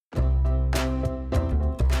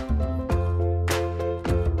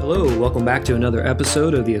Hello, welcome back to another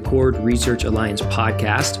episode of the Accord Research Alliance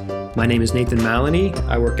podcast. My name is Nathan Maloney.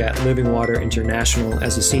 I work at Living Water International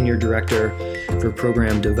as a Senior Director for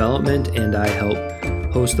Program Development, and I help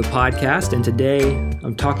host the podcast. And today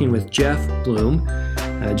I'm talking with Jeff Bloem.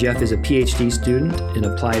 Jeff is a PhD student in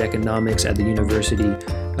Applied Economics at the University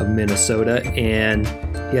of Minnesota, and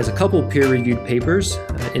he has a couple peer-reviewed papers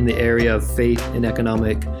in the area of faith and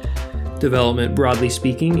economic development, broadly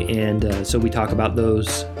speaking, and so we talk about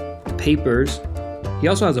those papers. He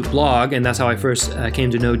also has a blog, and that's how I first came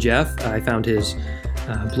to know Jeff. I found his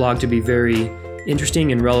blog to be very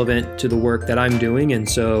interesting and relevant to the work that I'm doing, and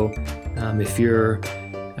so if you're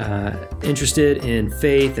interested in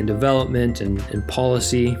faith and development and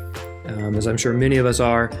policy, as I'm sure many of us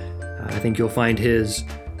are, I think you'll find his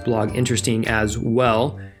blog interesting as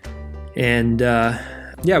well. And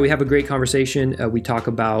we have a great conversation. We talk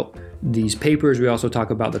about these papers. We also talk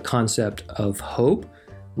about the concept of hope,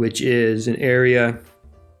 which is an area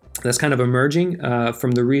that's kind of emerging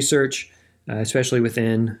from the research, especially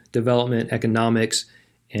within development economics,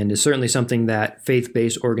 and is certainly something that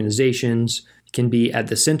faith-based organizations can be at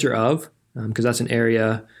the center of, because that's an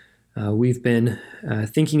area we've been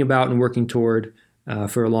thinking about and working toward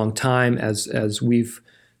for a long time, as we've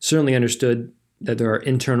certainly understood that there are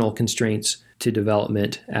internal constraints to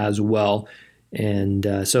development as well. And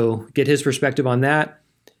so get his perspective on that.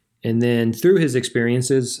 And then through his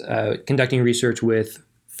experiences conducting research with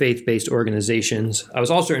faith-based organizations, I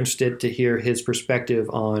was also interested to hear his perspective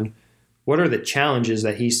on what are the challenges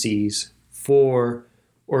that he sees for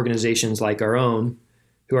organizations like our own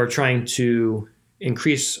who are trying to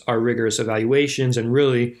increase our rigorous evaluations and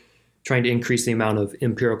really trying to increase the amount of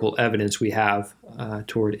empirical evidence we have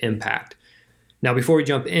toward impact. Now, before we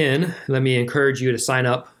jump in, let me encourage you to sign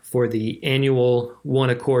up for the annual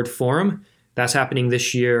One Accord Forum. That's happening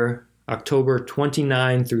this year, October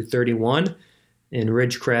 29 through 31 in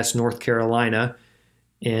Ridgecrest, North Carolina.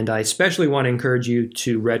 And I especially want to encourage you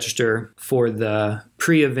to register for the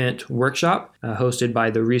pre-event workshop hosted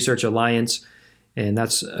by the Research Alliance. And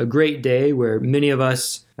that's a great day where many of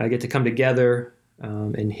us get to come together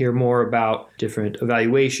and hear more about different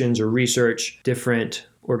evaluations or research different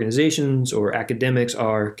organizations or academics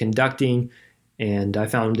are conducting. And I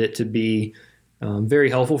found it to be very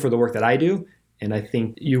helpful for the work that I do, and I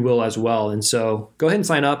think you will as well. And so go ahead and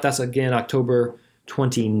sign up. That's, again, October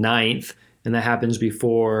 29th, and that happens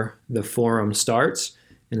before the forum starts.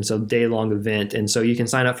 And it's a day-long event. And so you can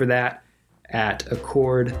sign up for that at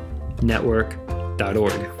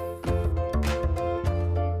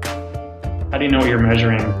accordnetwork.org. How do you know what you're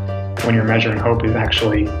measuring when you're measuring hope is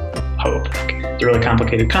actually hope? It's a really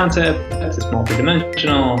complicated concept. It's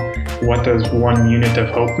multidimensional. What does one unit of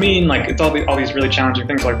hope mean? Like, it's all these really challenging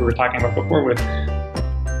things like we were talking about before with.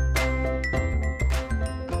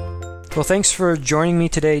 Well, thanks for joining me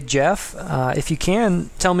today, Jeff. If you can,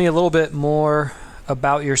 tell me a little bit more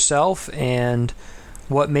about yourself and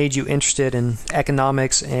what made you interested in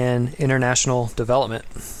economics and international development.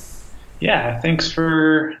 Yeah, thanks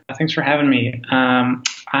for having me. I'm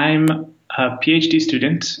a PhD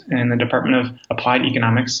student in the Department of Applied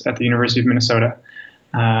Economics at the University of Minnesota.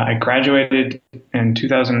 I graduated in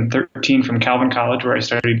 2013 from Calvin College, where I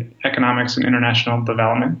studied economics and international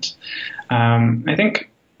development. I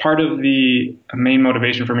think part of the main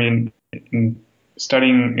motivation for me in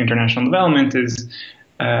studying international development is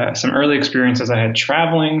some early experiences I had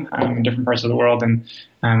traveling in different parts of the world and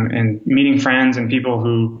meeting friends and people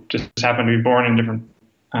who just happen to be born in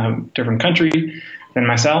different country than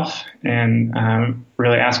myself, and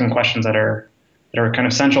really asking questions that are kind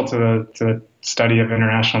of central to the study of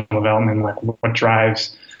international development, like what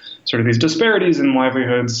drives sort of these disparities in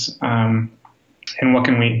livelihoods, and what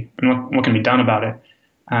can be done about it,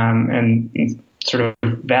 and sort of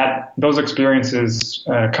those experiences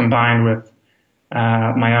combined with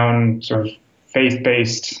my own sort of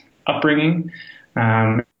faith-based upbringing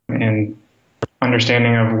and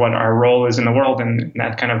understanding of what our role is in the world, and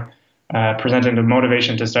that kind of presented a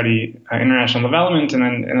motivation to study international development, and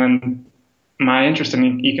then my interest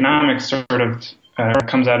in economics sort of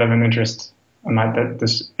comes out of an interest,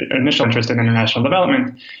 this initial interest in international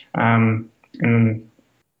development, in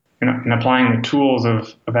applying the tools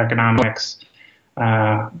of economics,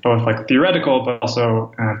 both like theoretical, but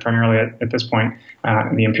also primarily at this point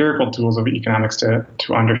the empirical tools of economics to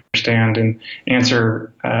understand and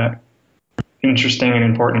answer interesting and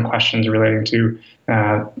important questions relating to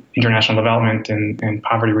international development and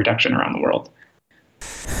poverty reduction around the world.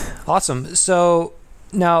 Awesome. So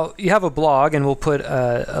now you have a blog, and we'll put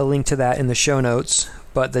a link to that in the show notes.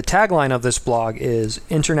 But the tagline of this blog is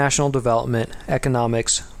International Development,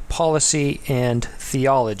 Economics, policy and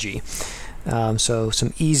theology. So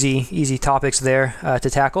some easy topics there to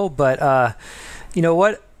tackle. But you know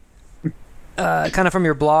what? Kind of from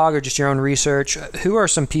your blog or just your own research, who are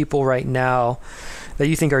some people right now that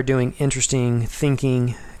you think are doing interesting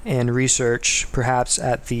thinking and research, perhaps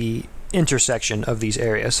at the intersection of these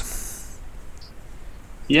areas?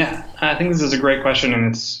 Yeah, I think this is a great question,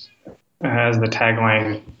 and it's, as the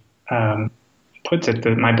tagline puts it,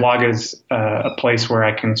 that my blog is a place where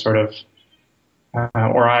I can sort of,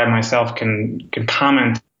 or I myself can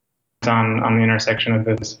comment on the intersection of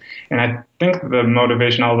this. And I think the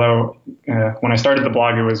motivation, although when I started the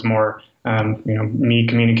blog, it was more me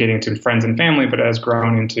communicating to friends and family, but it has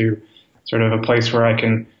grown into sort of a place where I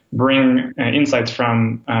can bring insights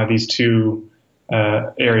from these two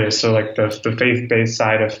areas. So like the faith-based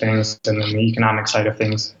side of things and then the economic side of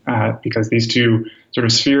things, because these two sort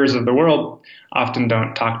of spheres of the world often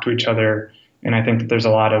don't talk to each other. And I think that there's a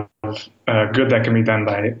lot of good that can be done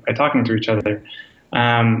by talking to each other.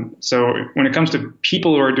 So when it comes to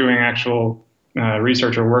people who are doing actual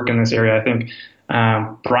research or work in this area, I think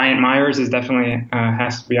Bryant Myers is definitely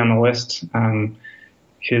has to be on the list.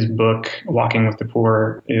 His book, Walking with the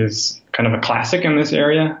Poor, is kind of a classic in this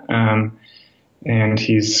area, and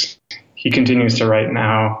he continues to write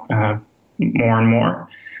now more and more.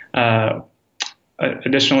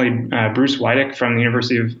 Additionally, Bruce Weidick from the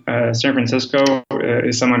University of San Francisco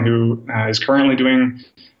is someone who is currently doing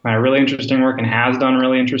really interesting work and has done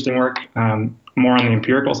really interesting work, more on the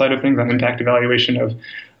empirical side of things, on impact evaluation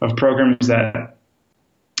of programs that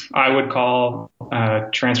I would call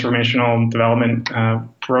transformational development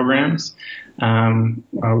programs.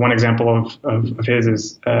 One example of his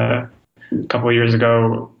is a couple of years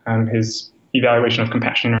ago, his evaluation of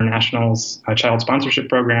Compassion International's child sponsorship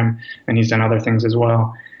program, and he's done other things as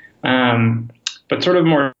well. But sort of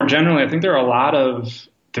more generally, I think there are a lot of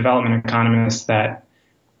development economists that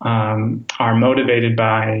are motivated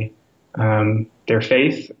by their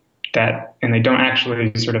faith, and they don't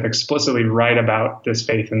actually sort of explicitly write about this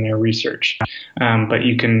faith in their research. But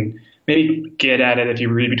you can maybe get at it if you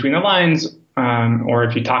read between the lines, or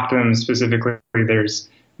if you talk to them specifically.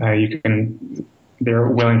 They're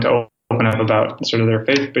willing to open up about sort of their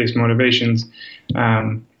faith-based motivations,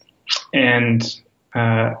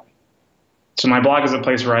 so my blog is a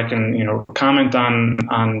place where I can comment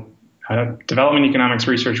on development economics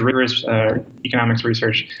research, rigorous economics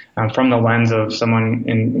research, from the lens of someone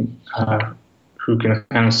who can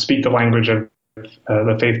kind of speak the language of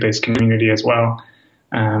the faith-based community as well.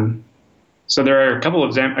 So there are a couple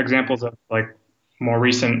of examples of like more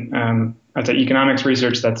recent, I'd say, economics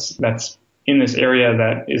research that's in this area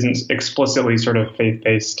that isn't explicitly sort of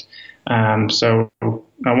faith-based. So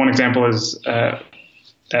one example is that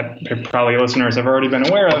probably listeners have already been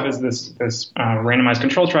aware of is this randomized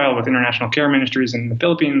control trial with International Care Ministries in the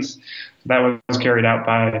Philippines. That was carried out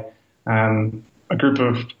by a group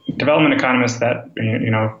of development economists that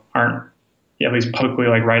aren't at least publicly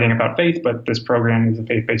like writing about faith, but this program is a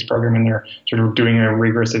faith-based program, and they're sort of doing a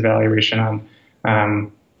rigorous evaluation on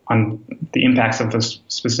the impacts of the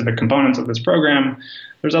specific components of this program.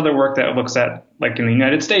 There's other work that looks at, like in the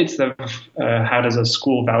United States, of how does a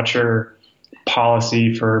school voucher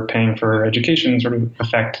policy for paying for education sort of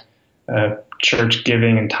affect church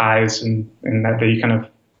giving and tithes, and that they kind of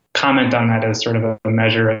comment on that as sort of a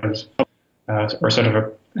measure of, or sort of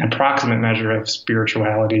an approximate measure of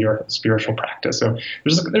spirituality or spiritual practice. So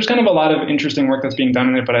there's kind of a lot of interesting work that's being done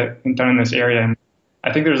in it, but done in this area, and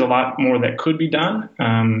I think there's a lot more that could be done.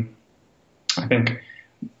 I think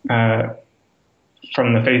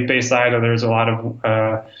from the faith-based side, there's a lot of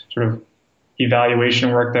sort of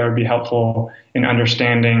evaluation work that would be helpful in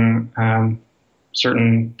understanding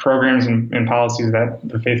certain programs and policies that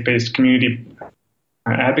the faith-based community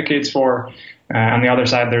advocates for. On the other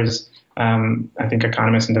side, there's, I think,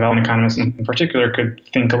 economists and development economists in particular could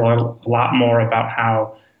think a lot more about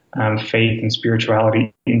how faith and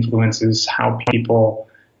spirituality influences how people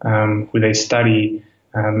who they study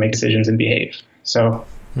make decisions and behave. So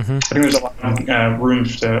I think there's a lot of room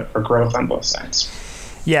for growth on both sides.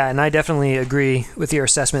 Yeah, and I definitely agree with your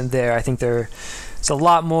assessment there. I think there's a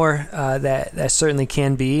lot more that certainly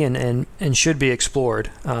can be and should be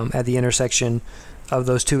explored at the intersection of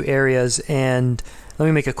those two areas. And let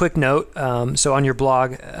me make a quick note. So on your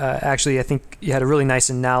blog, actually, I think you had a really nice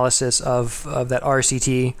analysis of that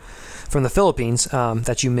RCT from the Philippines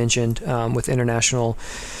that you mentioned with International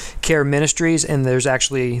Care Ministries, and there's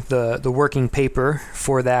actually the working paper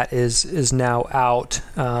for that is now out.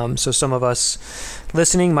 So some of us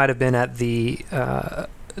listening might have been at the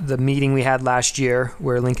the meeting we had last year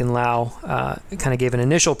where Lincoln Lau kind of gave an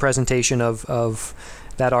initial presentation of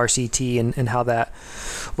that RCT and how that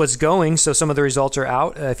was going. So some of the results are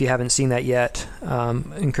out. If you haven't seen that yet, I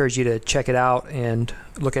encourage you to check it out and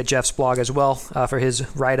look at Jeff's blog as well for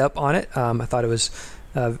his write-up on it. I thought it was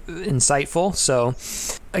insightful. So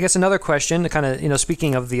I guess another question, kind of,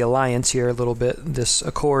 speaking of the Alliance here a little bit, this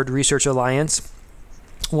Accord Research Alliance,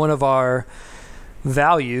 one of our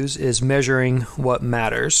values is measuring what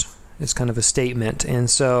matters. It's kind of a statement. And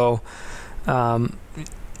so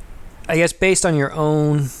I guess based on your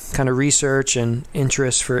own kind of research and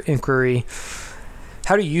interest for inquiry,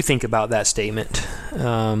 how do you think about that statement?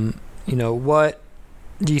 What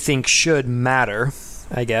do you think should matter,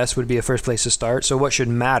 I guess, would be a first place to start. So what should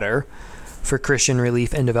matter for Christian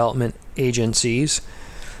relief and development agencies?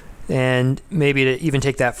 And maybe to even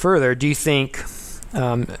take that further, do you think,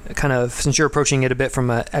 kind of, since you're approaching it a bit from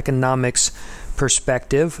an economics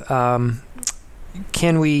perspective,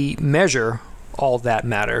 can we measure all that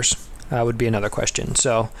matters? Would be another question.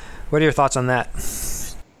 So what are your thoughts on that?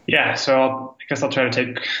 Yeah, so I guess I'll try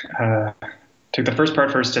to take the first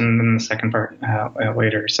part first and then the second part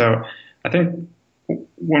later. So I think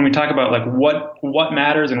when we talk about like what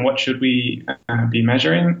matters and what should we be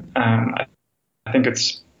measuring, I think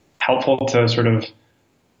it's helpful to sort of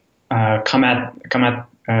come at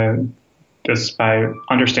this by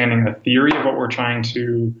understanding the theory of what we're trying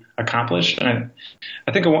to accomplish. And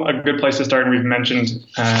I think a good place to start, and we've mentioned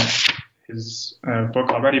his book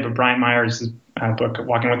already, but Brian Meyer's book,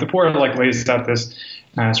 Walking with the Poor, lays out this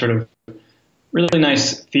sort of really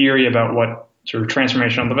nice theory about what sort of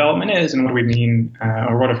transformational development is and what we mean,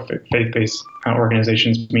 or what do faith-based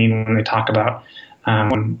organizations mean when they talk about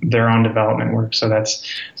their own development work. So that's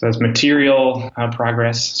material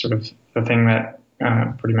progress, sort of the thing that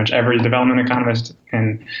pretty much every development economist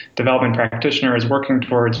and development practitioner is working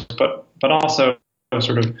towards, but also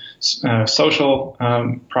sort of social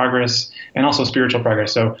progress and also spiritual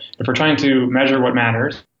progress. So if we're trying to measure what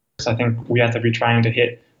matters, I think we have to be trying to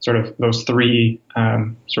hit sort of those three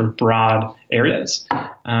sort of broad areas.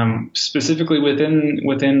 Specifically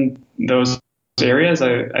within those areas,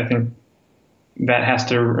 I think that has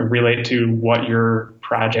to relate to what your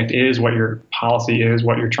project is, what your policy is,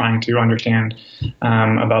 what you're trying to understand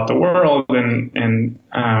about the world, and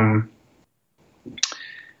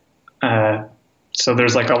so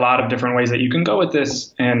there's a lot of different ways that you can go with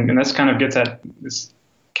this, and this kind of gets at this: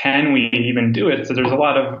 can we even do it? So there's a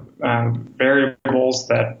lot of variables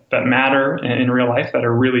that matter in real life that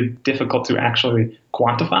are really difficult to actually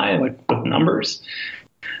quantify, like with numbers.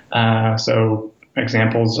 So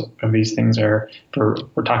examples of these things are,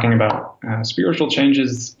 we're talking about spiritual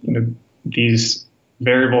changes, these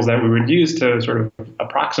variables that we would use to sort of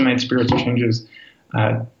approximate spiritual changes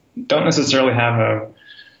don't necessarily have a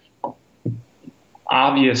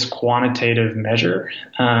obvious quantitative measure.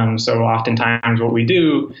 So oftentimes what we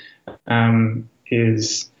do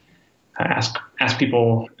is ask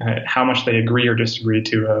people how much they agree or disagree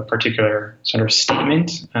to a particular sort of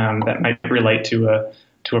statement that might relate to a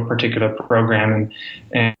particular program,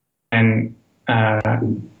 and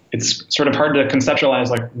it's sort of hard to conceptualize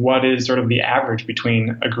what is sort of the average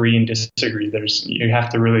between agree and disagree. You have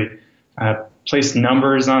to really place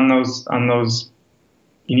numbers on those.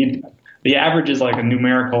 The average is like a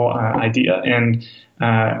numerical idea, and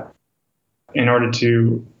in order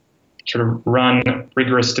to sort of run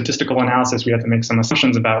rigorous statistical analysis, we have to make some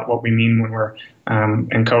assumptions about what we mean when we're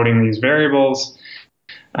encoding these variables.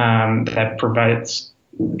 That provides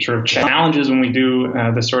sort of challenges when we do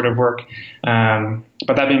this sort of work.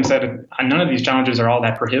 But that being said, none of these challenges are all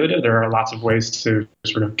that prohibitive. There are lots of ways to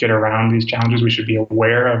sort of get around these challenges. We should be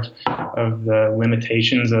aware of the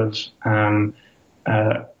limitations of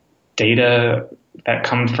data that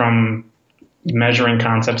come from measuring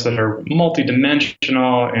concepts that are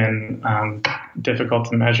multidimensional and difficult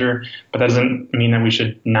to measure, but that doesn't mean that we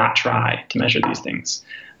should not try to measure these things.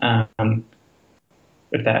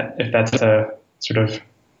 If that's a sort of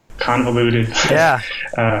convoluted, yeah.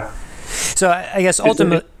 So I guess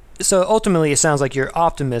ultimately, it sounds like you're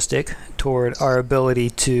optimistic toward our ability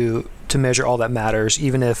to measure all that matters,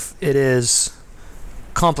 even if it is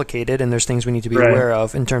complicated and there's things we need to be aware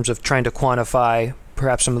of in terms of trying to quantify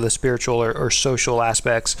perhaps some of the spiritual or social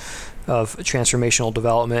aspects of transformational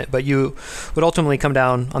development. But you would ultimately come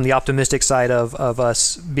down on the optimistic side of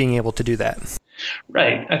us being able to do that.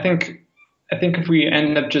 Right. I think if we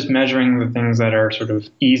end up just measuring the things that are sort of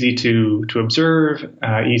easy to observe,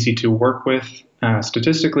 easy to work with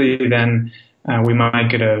statistically, then we might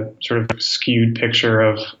get a sort of skewed picture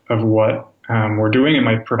of what we're doing. It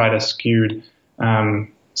might provide a skewed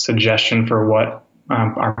suggestion for what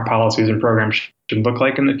our policies and programs should look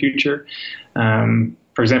like in the future.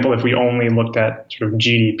 For example, if we only looked at sort of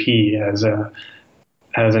GDP as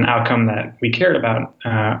an outcome that we cared about,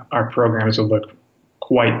 our programs would look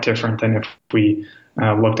quite different than if we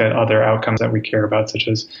looked at other outcomes that we care about, such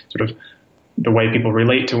as sort of the way people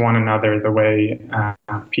relate to one another, the way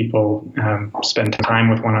people spend time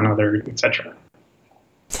with one another, etc.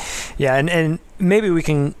 Yeah, and maybe we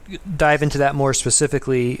can dive into that more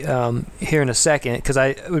specifically here in a second, because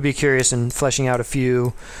I would be curious in fleshing out a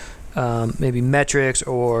few maybe metrics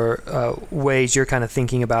or ways you're kind of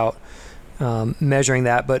thinking about measuring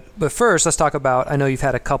that. But first, let's talk about, I know you've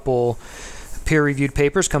had a couple peer-reviewed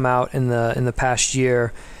papers come out in the past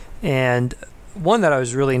year, and one that I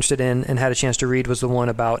was really interested in and had a chance to read was the one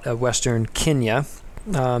about Western Kenya,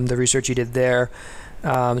 the research you did there.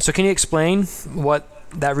 So can you explain what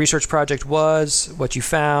that research project was, what you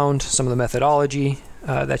found, some of the methodology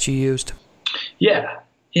that you used? Yeah.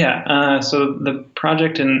 So the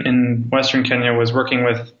project in Western Kenya was working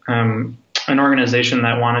with an organization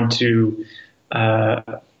that wanted to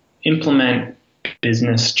implement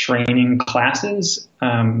business training classes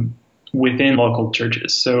within local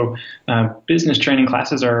churches. So business training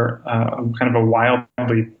classes are kind of a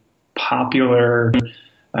wildly popular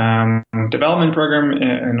development program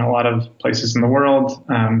in a lot of places in the world,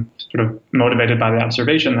 sort of motivated by the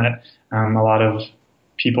observation that a lot of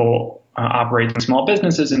people operate in small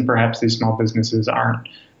businesses, and perhaps these small businesses aren't,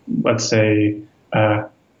 let's say,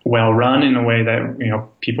 well run in a way that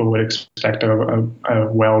people would expect a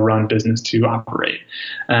well-run business to operate.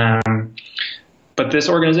 But this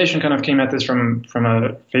organization kind of came at this from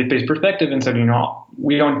a faith-based perspective and said,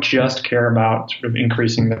 we don't just care about sort of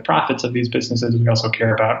increasing the profits of these businesses. We also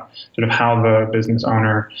care about sort of how the business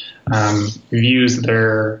owner views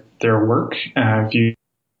their work, views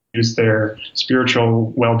their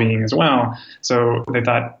spiritual well-being as well. So they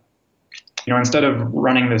thought, instead of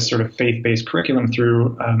running this sort of faith-based curriculum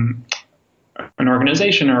through an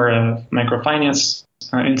organization or a microfinance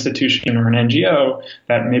institution or an NGO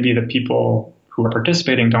that maybe the people who are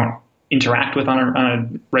participating don't interact with on a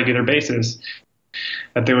regular basis,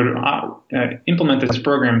 that they would implement this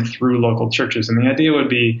program through local churches. And the idea would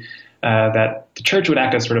be that the church would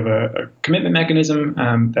act as sort of a commitment mechanism,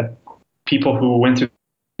 that people who went through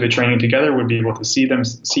the training together would be able to see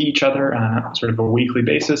each other on sort of a weekly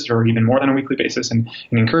basis, or even more than a weekly basis, and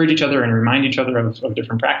encourage each other and remind each other of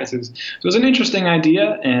different practices. So it was an interesting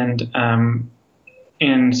idea, and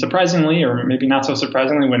surprisingly, or maybe not so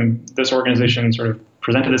surprisingly, when this organization sort of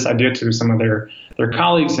presented this idea to some of their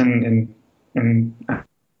colleagues and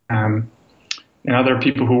other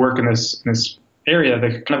people who work in this area,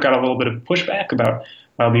 they kind of got a little bit of pushback about,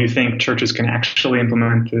 well, do you think churches can actually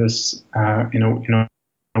implement this in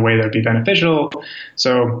a way that would be beneficial?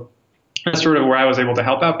 So that's sort of where I was able to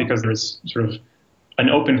help out, because there's sort of an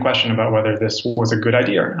open question about whether this was a good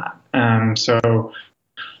idea or not. So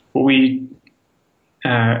we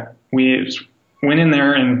went in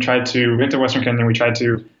there and went to Western Kenya. We tried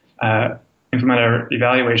to implement our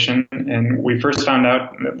evaluation, and we first found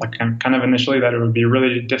out, like kind of initially, that it would be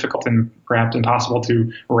really difficult and perhaps impossible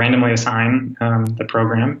to randomly assign the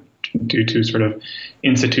program due to sort of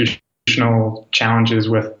institutional challenges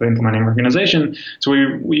with the implementing organization. So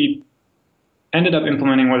we ended up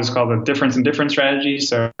implementing what is called a difference in difference strategy.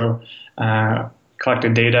 So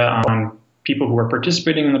collected data on people who were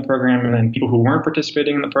participating in the program, and then people who weren't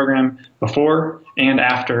participating in the program before and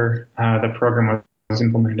after the program was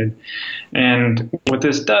implemented. And what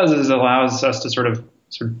this does is allows us to sort of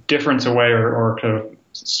difference away or to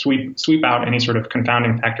sweep out any sort of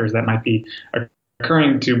confounding factors that might be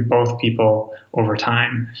occurring to both people over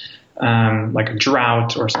time, like a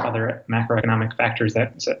drought or some other macroeconomic factors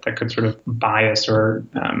that could sort of bias or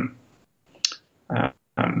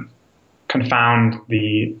confound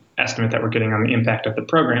the estimate that we're getting on the impact of the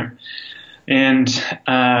program. And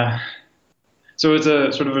so it's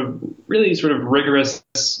a sort of a really sort of rigorous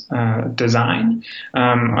design.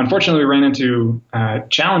 Unfortunately, we ran into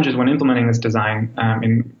challenges when implementing this design.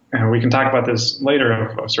 And we can talk about this later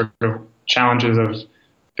of sort of challenges of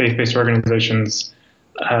faith-based organizations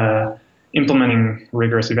implementing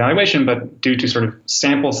rigorous evaluation, but due to sort of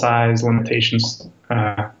sample size limitations,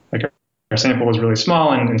 like our sample was really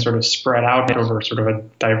small and sort of spread out over sort of a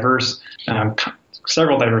diverse,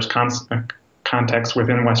 several diverse contexts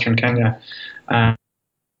within Western Kenya.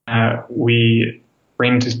 We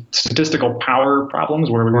ran into statistical power problems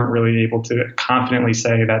where we weren't really able to confidently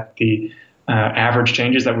say that the average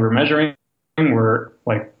changes that we were measuring were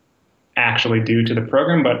like actually due to the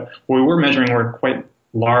program, but what we were measuring were quite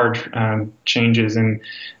large changes in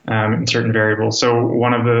certain variables. So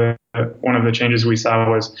one of the changes we saw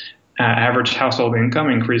was average household income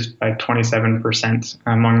increased by 27%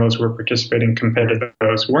 among those who were participating compared to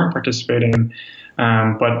those who weren't participating.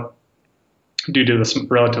 But due to the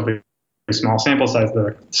relatively small sample size,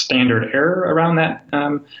 the standard error around that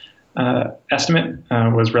estimate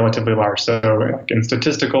was relatively large. So like in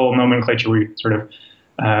statistical nomenclature, we sort of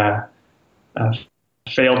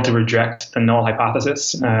failed to reject the null hypothesis.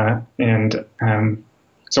 So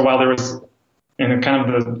while there was, and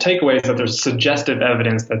kind of the takeaway is that there's suggestive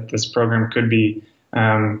evidence that this program could be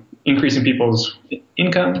increasing people's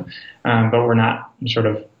income, but we're not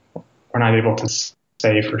able to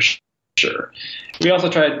say for sure. We also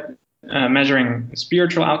tried measuring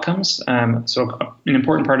spiritual outcomes. So an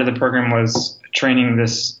important part of the program was teaching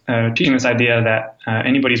this idea that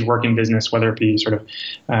anybody's work in business, whether it be sort of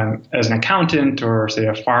as an accountant or say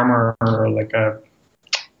a farmer or like a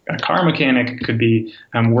car mechanic, could be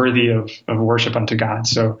worthy of worship unto God.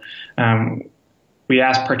 So we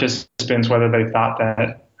asked participants whether they thought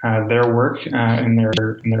that their work in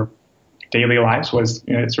their daily lives was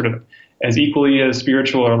sort of as equally as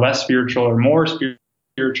spiritual or less spiritual or more spiritual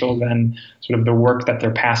than sort of the work that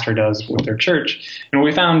their pastor does with their church. And what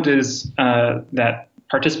we found is that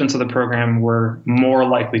participants of the program were more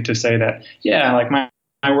likely to say that, yeah, like my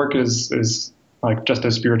work is like just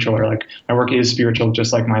as spiritual, or like my work is spiritual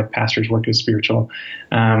just like my pastor's work is spiritual.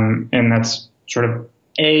 And that's sort of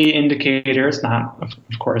a indicator. It's not,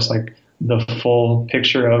 of course, like the full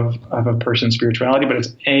picture of a person's spirituality, but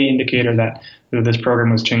it's a indicator that this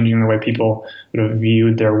program was changing the way people sort of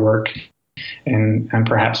viewed their work and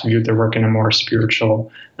perhaps viewed their work in a more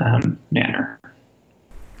spiritual manner.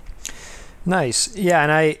 Nice. Yeah,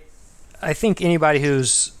 and I think anybody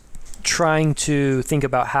who's trying to think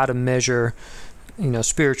about how to measure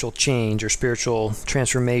spiritual change or spiritual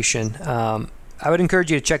transformation, I would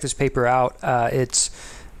encourage you to check this paper out. As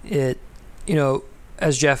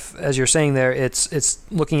Jeff, as you're saying there, it's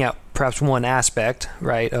looking at perhaps one aspect,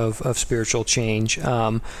 right, of spiritual change,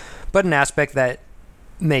 but an aspect that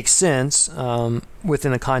makes sense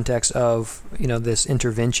within the context of this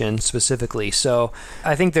intervention specifically. So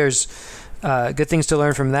I think there's good things to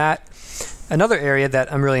learn from that. Another area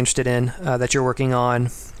that I'm really interested in that you're working on,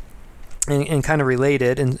 and kind of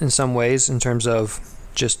related in some ways in terms of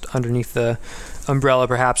just underneath the umbrella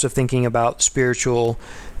perhaps of thinking about spiritual,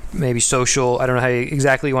 maybe social, I don't know how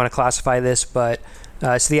exactly you want to classify this, but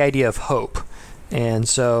it's the idea of hope. And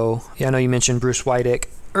so I know you mentioned Bruce Wydick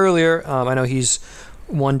earlier. I know he's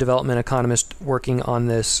one development economist working on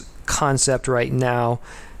this concept right now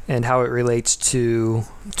and how it relates to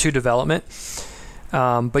development.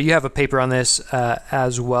 But you have a paper on this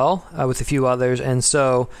as well with a few others. And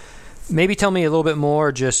so maybe tell me a little bit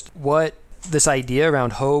more just what this idea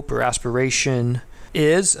around hope or aspiration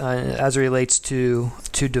is as it relates to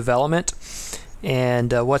development,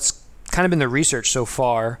 and what's kind of been the research so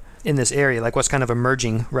far in this area, like what's kind of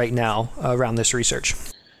emerging right now around this research.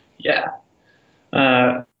 Yeah.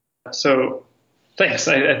 So thanks.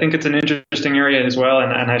 I think it's an interesting area as well.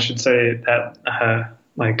 And I should say that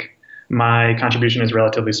like my contribution is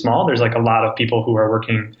relatively small. There's like a lot of people who are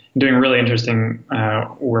doing really interesting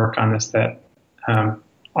work on this that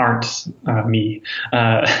aren't me.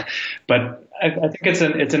 But I think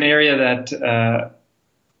it's an area that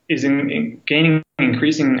is gaining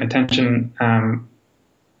increasing attention,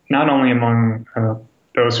 not only among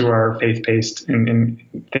those who are faith-based and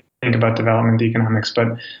think about development economics,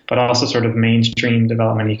 but also sort of mainstream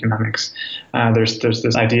development economics. There's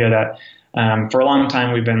this idea that for a long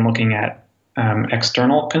time we've been looking at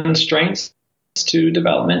external constraints to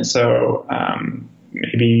development. So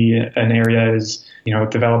maybe an area is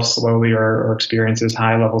develops slowly or experiences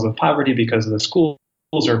high levels of poverty because the schools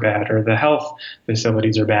are bad, or the health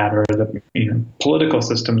facilities are bad, or the political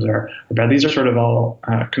systems are bad. These are sort of all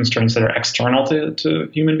constraints that are external to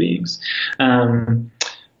human beings.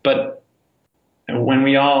 But when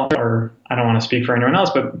we all, or I don't want to speak for anyone else,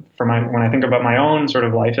 but when I think about my own sort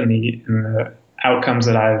of life and the outcomes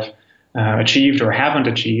that I've achieved or haven't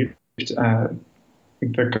achieved, the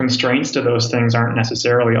constraints to those things aren't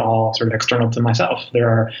necessarily all sort of external to myself.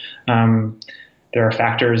 There are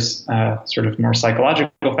factors, sort of more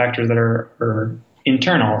psychological factors that are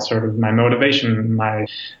internal, sort of my motivation, my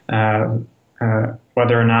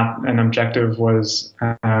whether or not an objective was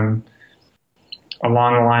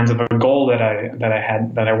along the lines of a goal that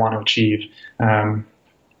I want to achieve, and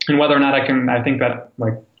whether or not I think that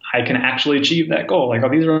like I can actually achieve that goal. Like,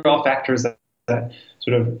 these are all factors that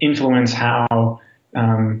sort of influence how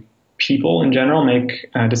people in general make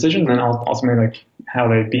decisions, and ultimately like how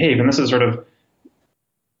they behave. And this is sort of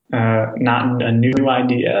not a new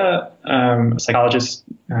idea. Psychologists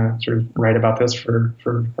sort of write about this or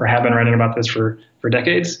have been writing about this for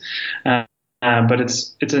decades. But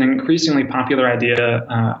it's an increasingly popular idea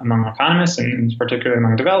among economists, and particularly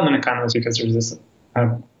among development economists, because there's this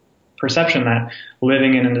perception that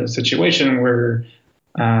living in a situation where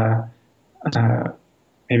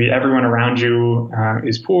maybe everyone around you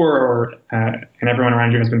is poor, and everyone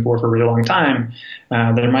around you has been poor for a really long time,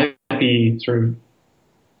 there might be sort of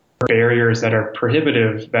barriers that are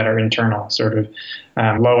prohibitive, that are internal, sort of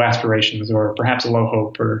low aspirations, or perhaps low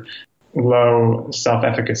hope, or low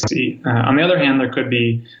self-efficacy. On the other hand, there could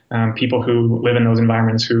be people who live in those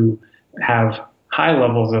environments who have high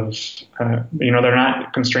levels of, they're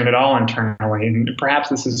not constrained at all internally. And perhaps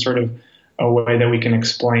this is sort of a way that we can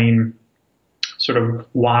explain sort of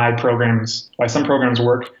why some programs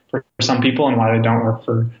work for some people and why they don't work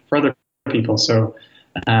for other people. So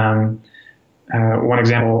one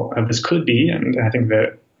example of this could be, and I think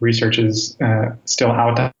that research is still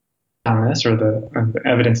out on this, or the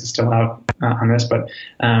evidence is still out on this, but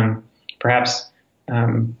perhaps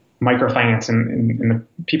microfinance and the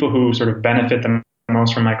people who sort of benefit the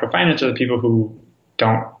most from microfinance are the people who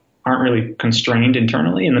aren't really constrained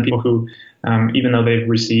internally, and the people who, even though they've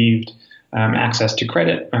received access to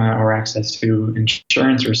credit or access to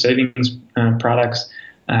insurance or savings products,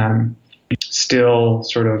 still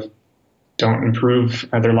sort of don't improve,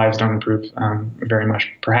 their lives don't improve very much.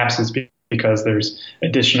 Perhaps it's because there's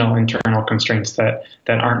additional internal constraints that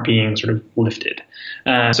aren't being sort of lifted.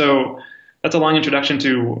 So that's a long introduction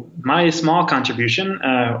to my small contribution.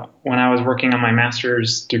 When I was working on my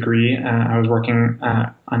master's degree, I was working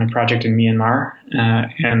on a project in Myanmar,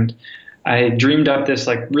 and I dreamed up this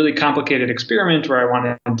like really complicated experiment where I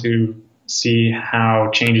wanted to see how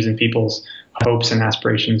changes in people's hopes and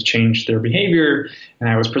aspirations changed their behavior. And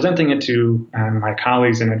I was presenting it to my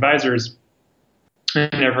colleagues and advisors,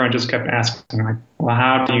 and everyone just kept asking, like, well,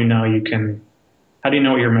 how do you know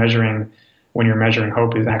what you're measuring when you're measuring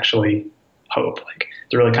hope is actually hope? Like,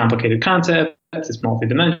 it's a really complicated concept. It's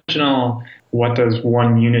multidimensional. What does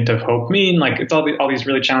one unit of hope mean? Like, it's all these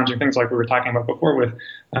really challenging things, like we were talking about before with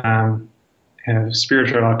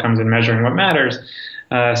spiritual outcomes and measuring what matters.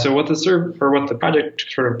 So what the project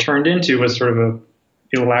sort of turned into was sort of a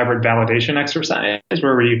elaborate validation exercise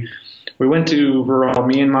where we went to rural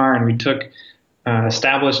Myanmar and we took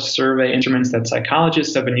established survey instruments that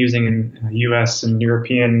psychologists have been using in U.S. and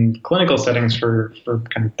European clinical settings for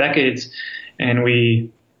kind of decades, and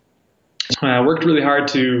we worked really hard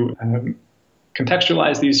to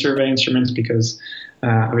contextualize these survey instruments because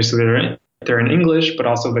obviously they're in English, but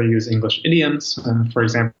also they use English idioms. For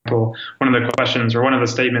example, one of the questions or one of the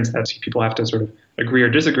statements that people have to sort of agree or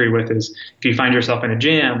disagree with is, if you find yourself in a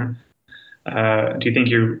jam, do you think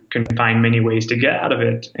you can find many ways to get out of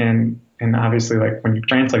it? And obviously, like, when you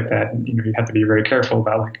translate that, you have to be very careful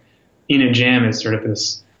about, like, in a jam is sort of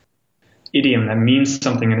this idiom that means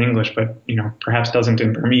something in English, but perhaps doesn't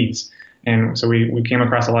in Burmese. And so we came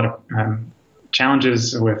across a lot of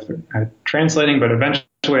challenges with translating, but eventually,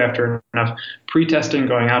 after enough pre-testing,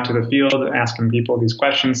 going out to the field, asking people these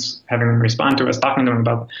questions, having them respond to us, talking to them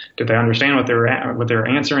about did they understand what they were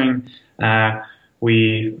answering,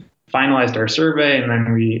 we finalized our survey, and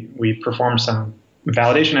then we performed some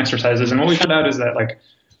validation exercises. And what we found out is that, like,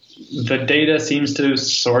 the data seems to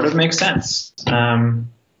sort of make sense, and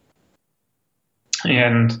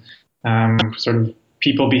sort of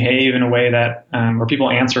people behave in a way that, or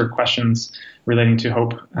people answer questions relating to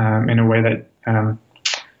hope in a way that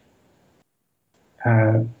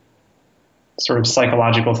sort of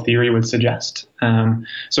psychological theory would suggest.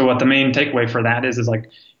 So what the main takeaway for that is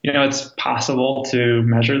like, it's possible to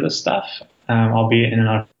measure this stuff, albeit in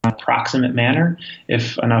an approximate manner,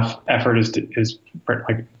 if enough effort is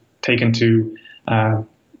like taken to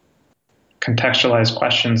contextualize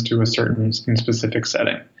questions to a certain specific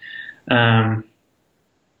setting.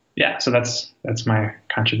 So that's my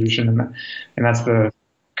contribution, and that's the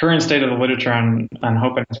current state of the literature on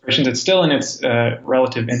hope and aspirations. It's still in its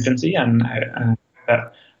relative infancy, and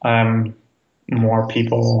that more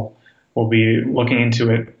people will be looking into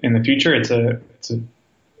it in the future. It's a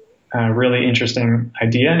really interesting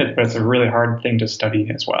idea, but it's a really hard thing to study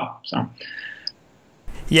as well. So,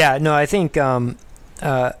 yeah, no, I think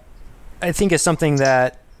it's something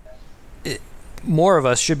that more of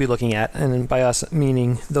us should be looking at, and by us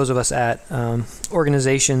meaning those of us at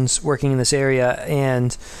organizations working in this area.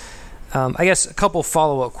 And I guess a couple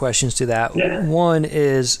follow-up questions to that. Yeah. One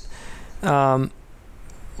is,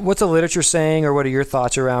 what's the literature saying, or what are your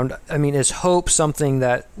thoughts around? I mean, is hope something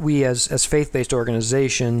that we as faith-based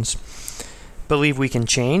organizations believe we can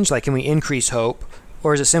change? Like, can we increase hope?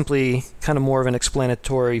 or is it simply kind of more of an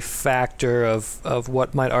explanatory factor of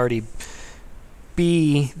what might already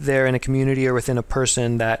be there in a community or within a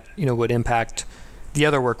person that, would impact the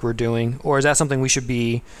other work we're doing? Or is that something we should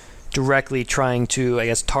be directly trying to, I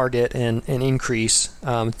guess, target and increase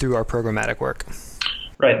through our programmatic work?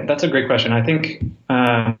 Right. That's a great question. I think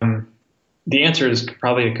the answer is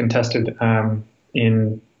probably contested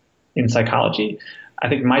in psychology. I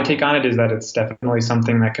think my take on it is that it's definitely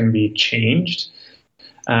something that can be changed.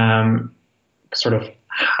 Sort of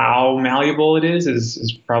how malleable it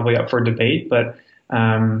is probably up for debate, but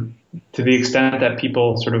to the extent that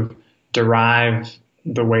people sort of derive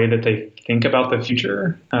the way that they think about the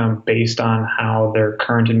future based on how their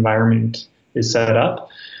current environment is set up,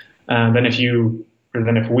 then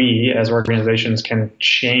if we as organizations can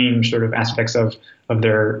change sort of aspects of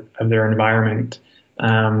their environment,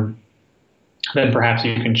 then perhaps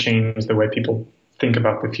you can change the way people think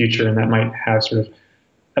about the future, and that might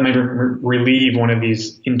relieve one of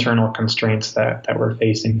these internal constraints that we're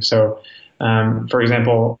facing. So, for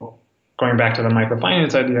example, going back to the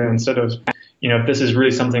microfinance idea, instead of, if this is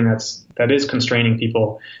really something that is constraining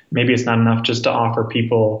people, maybe it's not enough just to offer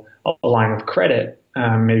people a line of credit.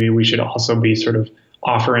 Maybe we should also be sort of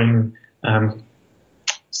offering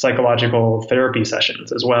psychological therapy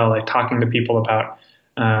sessions as well, like talking to people about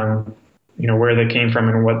where they came from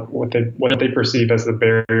and what they perceive as the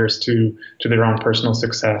barriers to their own personal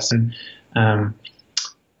success, and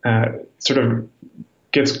sort of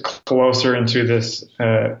gets closer into this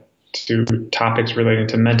to topics relating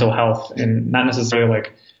to mental health, and not necessarily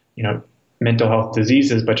like mental health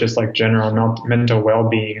diseases, but just like general mental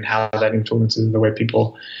well-being and how that influences the way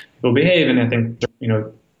people behave. And I think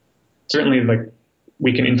certainly like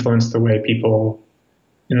we can influence the way people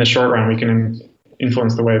in the short run. We can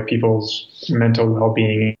influence the way people's mental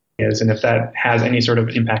well-being is. And if that has any sort of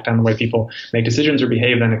impact on the way people make decisions or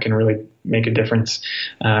behave, then it can really make a difference.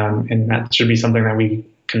 And that should be something that we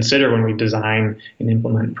consider when we design and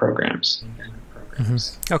implement programs.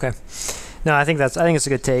 Mm-hmm. Okay. No, I think it's a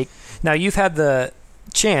good take. Now, you've had the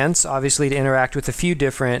chance, obviously, to interact with a few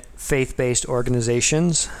different faith-based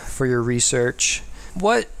organizations for your research.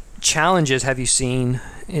 What challenges have you seen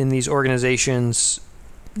in these organizations'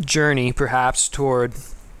 journey, perhaps, toward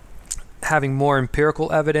having more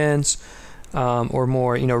empirical evidence or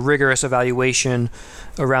more, rigorous evaluation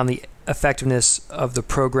around the effectiveness of the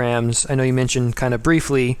programs? I know you mentioned kind of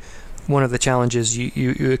briefly one of the challenges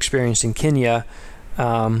you experienced in Kenya,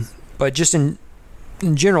 but just in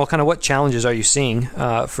general, kind of what challenges are you seeing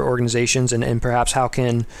for organizations, and perhaps how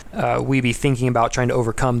can we be thinking about trying to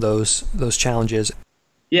overcome those challenges?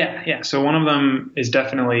 Yeah. So one of them is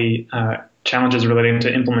definitely challenges relating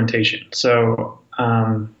to implementation. So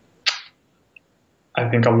I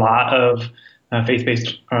think a lot of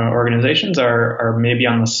faith-based organizations are maybe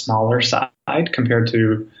on the smaller side compared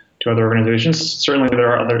to other organizations. Certainly, there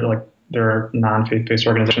are non-faith-based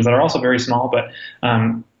organizations that are also very small. But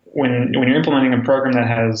when you're implementing a program that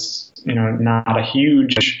has not a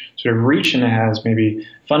huge sort of reach, and it has maybe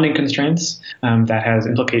funding constraints, that has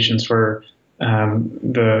implications for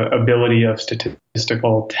the ability of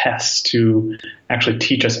statistical tests to actually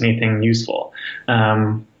teach us anything useful.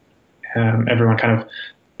 Everyone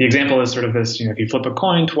the example is sort of this, if you flip a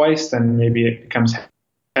coin twice, then maybe it becomes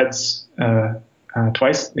heads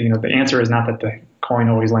twice. The answer is not that the coin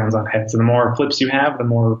always lands on heads. And the more flips you have, the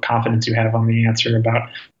more confidence you have on the answer about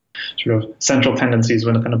sort of central tendencies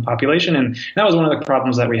within a population. And that was one of the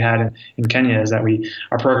problems that we had in Kenya, is that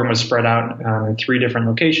our program was spread out in 3 different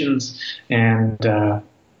locations, and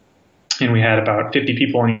we had about 50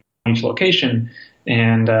 people in each location,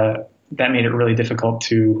 and that made it really difficult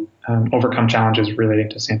to overcome challenges relating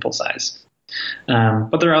to sample size.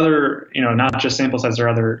 But there are other, not just sample size, there are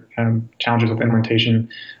other challenges with implementation.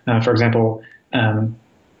 For example,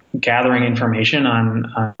 gathering information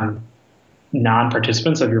on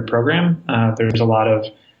non-participants of your program. There's a lot of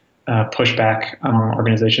pushback among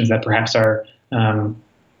organizations that perhaps are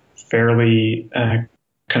fairly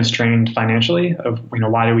constrained financially, of,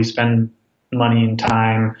 why do we spend money and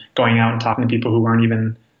time going out and talking to people who aren't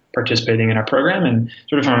even participating in our program? And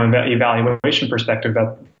sort of from an evaluation perspective,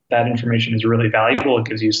 that information is really valuable. It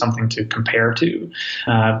gives you something to compare to.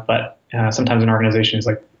 But sometimes an organization is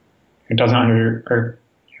like, it doesn't or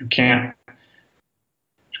can't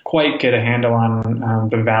quite get a handle on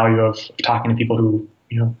the value of talking to people who,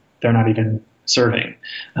 they're not even serving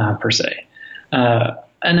per se. And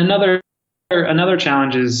another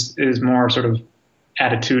challenge is more sort of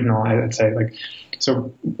attitudinal, I'd say.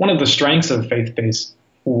 So one of the strengths of faith-based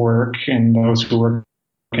work and those who work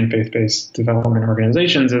in faith-based development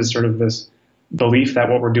organizations is sort of this belief that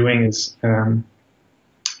what we're doing is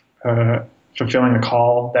fulfilling a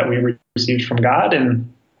call that we received from God.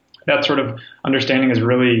 And that sort of understanding is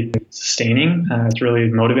really sustaining. It's really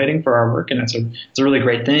motivating for our work, and it's a really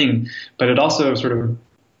great thing. But it also sort of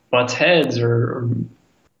butts heads or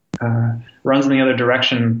runs in the other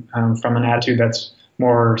direction from an attitude that's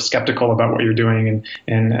more skeptical about what you're doing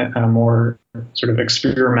and more sort of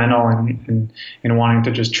experimental and wanting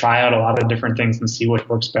to just try out a lot of different things and see what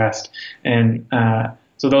works best. And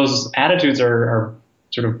so those attitudes are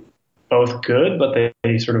sort of both good, but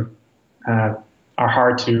they sort of are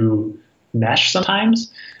hard to mesh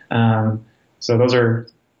sometimes. So those are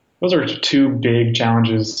two big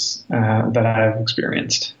challenges that I've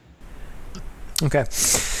experienced. Okay.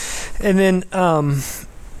 And then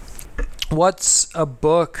what's a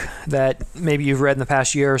book that maybe you've read in the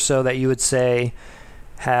past year or so that you would say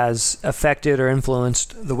has affected or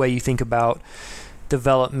influenced the way you think about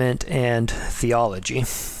development and theology?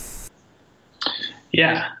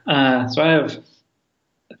 Yeah. So I have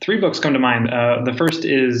 3 books come to mind. The first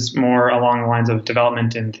is more along the lines of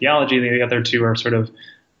development and theology. The other 2 are sort of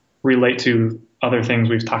relate to other things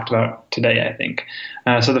we've talked about today, I think.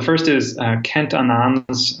 So the first is Kent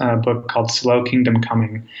Anand's book called Slow Kingdom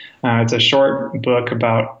Coming. It's a short book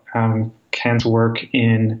about Kent's work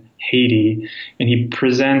in Haiti, and he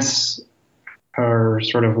presents or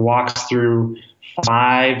sort of walks through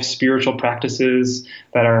 5 spiritual practices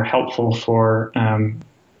that are helpful for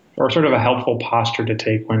or sort of a helpful posture to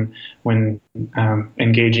take when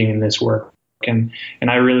engaging in this work. And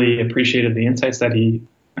I really appreciated the insights that he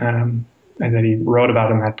wrote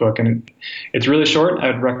about in that book. And it's really short. I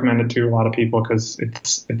would recommend it to a lot of people because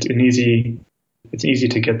it's easy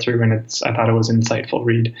to get through, and I thought it was an insightful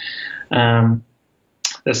read.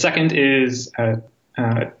 The second is a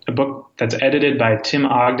book that's edited by Tim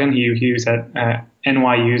Ogden. He was at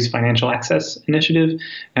NYU's Financial Access Initiative.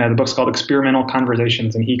 The book's called Experimental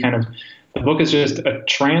Conversations, and the book is just a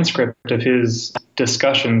transcript of his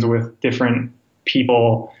discussions with different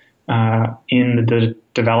people in the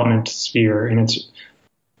development sphere, and it's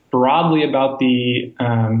broadly about the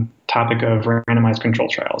topic of randomized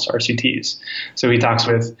controlled trials, RCTs. So he talks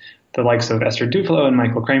with the likes of Esther Duflo and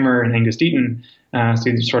Michael Kramer and Angus Deaton, so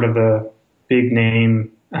these are sort of the big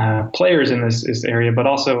name players in this area, but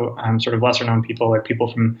also sort of lesser known people, like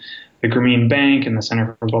people from the Grameen Bank and the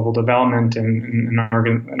Center for Global Development and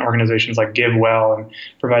organizations like GiveWell, and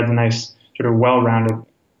provides a nice sort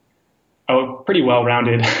of pretty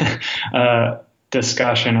well-rounded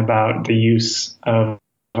discussion about the use of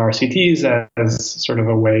RCTs as sort of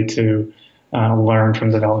a way to learn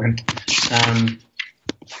from development.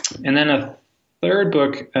 And then a third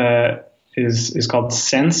book is called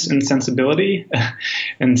Sense and Sensibility,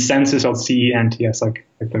 and sense is spelled CENTS, like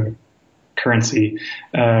the currency,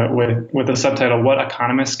 with the subtitle "What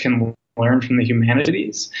Economists Can Learn from the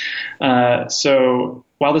Humanities." So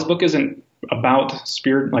while this book isn't about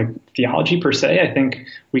spirit, like theology per se, I think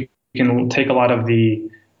we can take a lot of the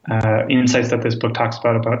insights that this book talks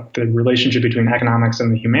about the relationship between economics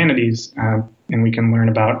and the humanities, and we can learn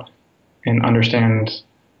about and understand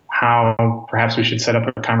how perhaps we should set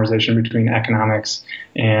up a conversation between economics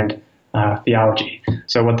and theology.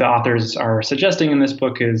 So what the authors are suggesting in this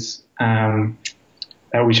book is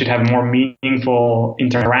that we should have more meaningful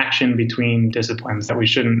interaction between disciplines, that we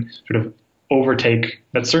shouldn't sort of overtake,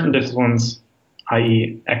 that certain disciplines,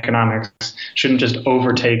 i.e. economics, shouldn't just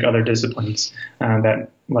overtake other disciplines, that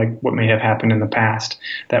like what may have happened in the past,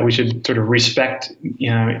 that we should sort of respect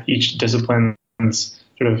each discipline's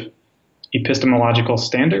sort of epistemological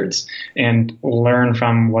standards and learn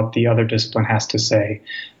from what the other discipline has to say.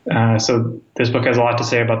 So this book has a lot to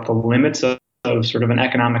say about the limits of sort of an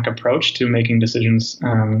economic approach to making decisions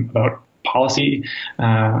about policy,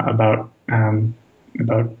 about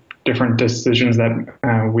different decisions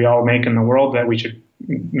that we all make in the world, that we should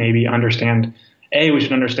maybe understand. We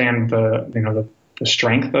should understand the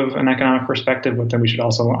strength of an economic perspective, but then we should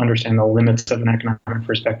also understand the limits of an economic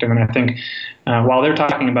perspective. And I think while they're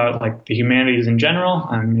talking about like the humanities in general,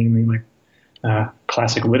 mainly like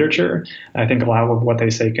classic literature, I think a lot of what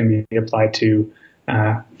they say can be applied to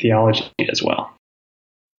theology as well.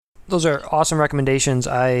 Those are awesome recommendations.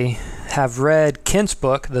 I have read Kent's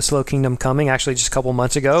book, The Slow Kingdom Coming, actually just a couple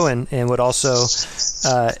months ago, and would also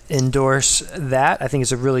endorse that. I think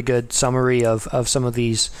it's a really good summary of some of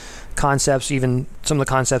these concepts, even some of the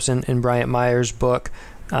concepts in Bryant Meyer's book,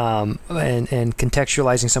 and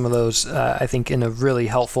contextualizing some of those, I think, in a really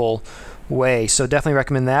helpful way. So definitely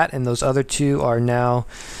recommend that. And those other 2 are now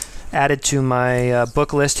added to my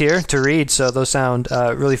book list here to read. So those sound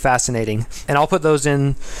really fascinating. And I'll put those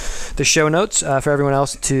in the show notes for everyone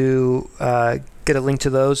else to get a link to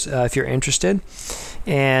those if you're interested.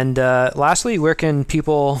 And lastly, where can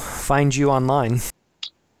people find you online?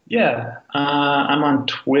 Yeah, I'm on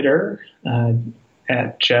Twitter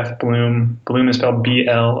at Jeff Bloem. Bloem is spelled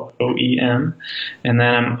Bloem. And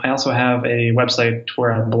then I also have a website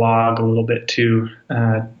where I blog a little bit too.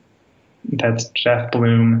 That's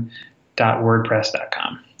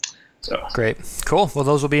jeffbloem.wordpress.com. So great. Cool. Well,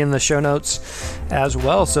 those will be in the show notes as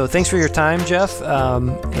well. So thanks for your time, Jeff,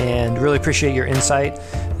 and really appreciate your insight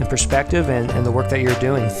and perspective and the work that you're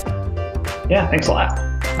doing. Yeah, thanks a lot.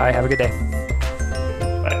 All right. Have a good day.